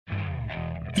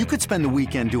You could spend the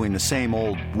weekend doing the same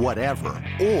old whatever,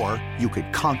 or you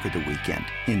could conquer the weekend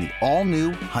in the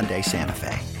all-new Hyundai Santa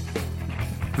Fe.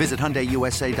 Visit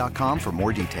HyundaiUSA.com for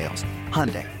more details.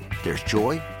 Hyundai, there's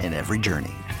joy in every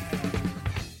journey.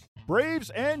 Braves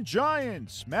and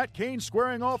Giants. Matt Cain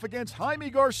squaring off against Jaime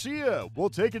Garcia. We'll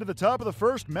take it to the top of the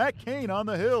first. Matt Cain on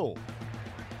the hill.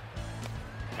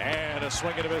 And a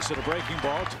swing and a miss at a breaking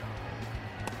ball.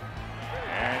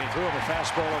 And he threw him a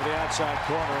fastball over the outside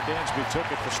corner, and Dansby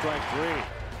took it for strike three.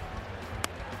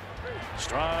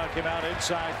 Struck him out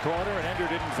inside corner, and Ender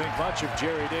didn't think much of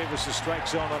Jerry Davis' strike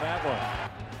zone on that one.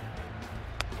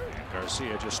 And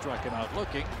Garcia just struck him out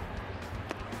looking.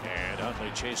 And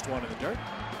Utley chased one in the dirt.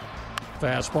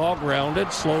 Fastball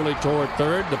grounded slowly toward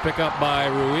third. The pickup by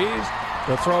Ruiz.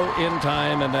 The throw in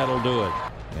time, and that'll do it.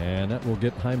 And that will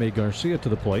get Jaime Garcia to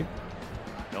the plate.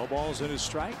 No balls in his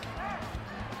strike.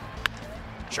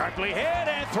 Sharply hit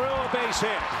and threw a base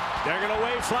hit. They're going to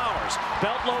wave flowers.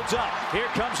 Belt loads up. Here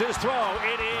comes his throw.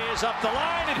 It is up the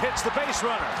line. It hits the base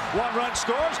runner. One run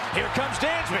scores. Here comes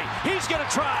Dansby. He's going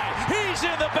to try. He's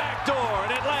in the back door,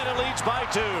 and Atlanta leads by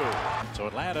 2. So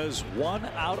Atlanta's 1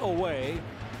 out away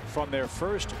from their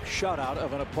first shutout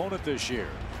of an opponent this year.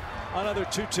 Another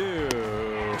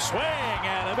 2-2. Swing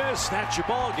and a miss. That's your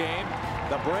ball game.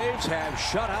 The Braves have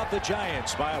shut out the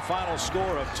Giants by a final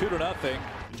score of 2-0.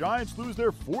 The Giants lose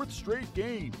their 4th straight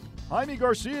game. Jaime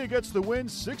Garcia gets the win,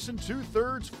 6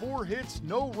 2/3, 4 hits,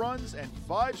 no runs, and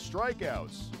 5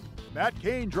 strikeouts. Matt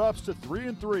Cain drops to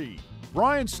 3-3.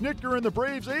 Brian Snitker and the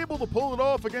Braves able to pull it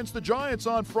off against the Giants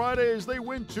on Friday as they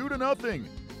win 2-0.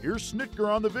 Here's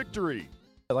Snitker on the victory.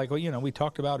 Like we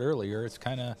talked about earlier, it's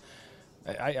kind of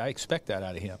I expect that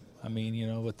out of him. I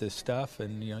mean, with this stuff,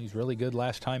 and he's really good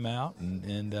last time out,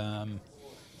 and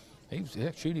he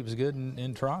was good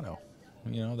in Toronto.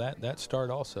 That start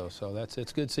also. So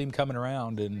it's good to see him coming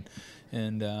around and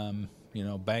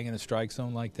banging a strike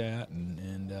zone like that,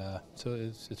 and so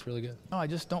it's really good. No, I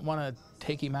just don't want to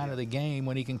take him out of the game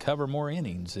when he can cover more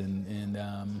innings, and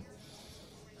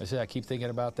I keep thinking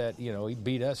about that. He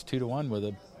beat us 2-1 with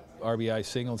a RBI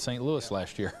single in St. Louis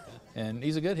last year, and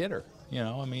he's a good hitter.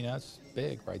 That's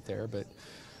big right there, but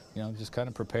just kind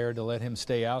of prepared to let him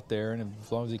stay out there, and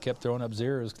as long as he kept throwing up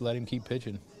zeros, let him keep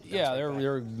pitching. Yeah,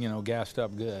 they're gassed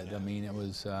up good. It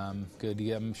was good to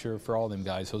get, I'm sure, for all them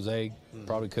guys. Jose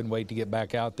probably couldn't wait to get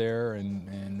back out there,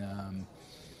 and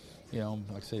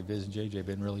like I say, Viz and JJ have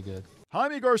been really good.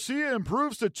 Jaime Garcia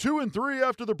improves to 2-3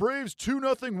 after the Braves'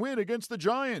 2-0 win against the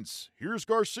Giants. Here's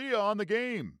Garcia on the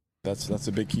game. That's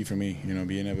a big key for me,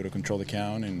 being able to control the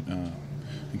count and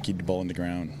keep the ball in the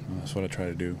ground. That's what I try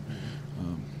to do.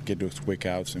 Get those quick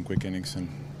outs and quick innings, and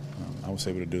I was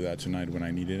able to do that tonight when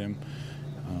I needed him.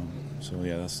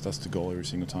 That's the goal every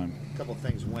single time. A couple of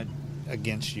things went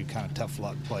against you, kind of tough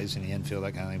luck plays in the infield,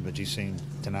 that kind of thing, but you seemed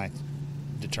tonight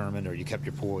determined, or you kept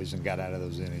your poise and got out of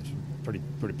those innings. Pretty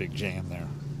big jam there.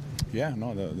 Yeah,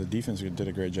 no, the defense did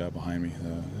a great job behind me.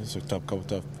 It's a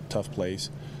tough plays.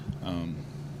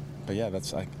 But yeah,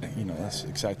 that's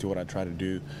exactly what I try to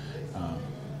do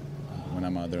when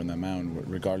I'm out there on the mound.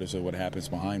 Regardless of what happens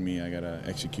behind me, I gotta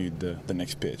execute the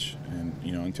next pitch, and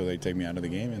until they take me out of the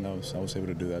game. And I was able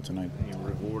to do that tonight. You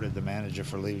rewarded the manager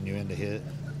for leaving you in to hit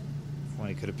when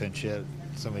he could have pinch hit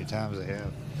so many times they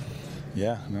have.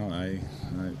 Yeah, no, I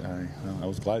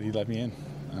was glad he let me in.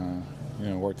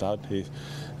 It worked out.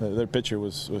 Their pitcher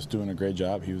was doing a great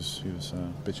job. He was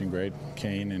pitching great,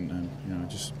 Cain, and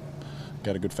just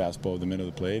got a good fastball at the middle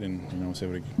of the plate, and was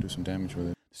able to do some damage with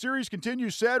it. Series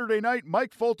continues Saturday night.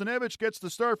 Mike Foltynewicz gets the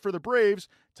start for the Braves.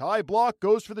 Ty Block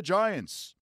goes for the Giants.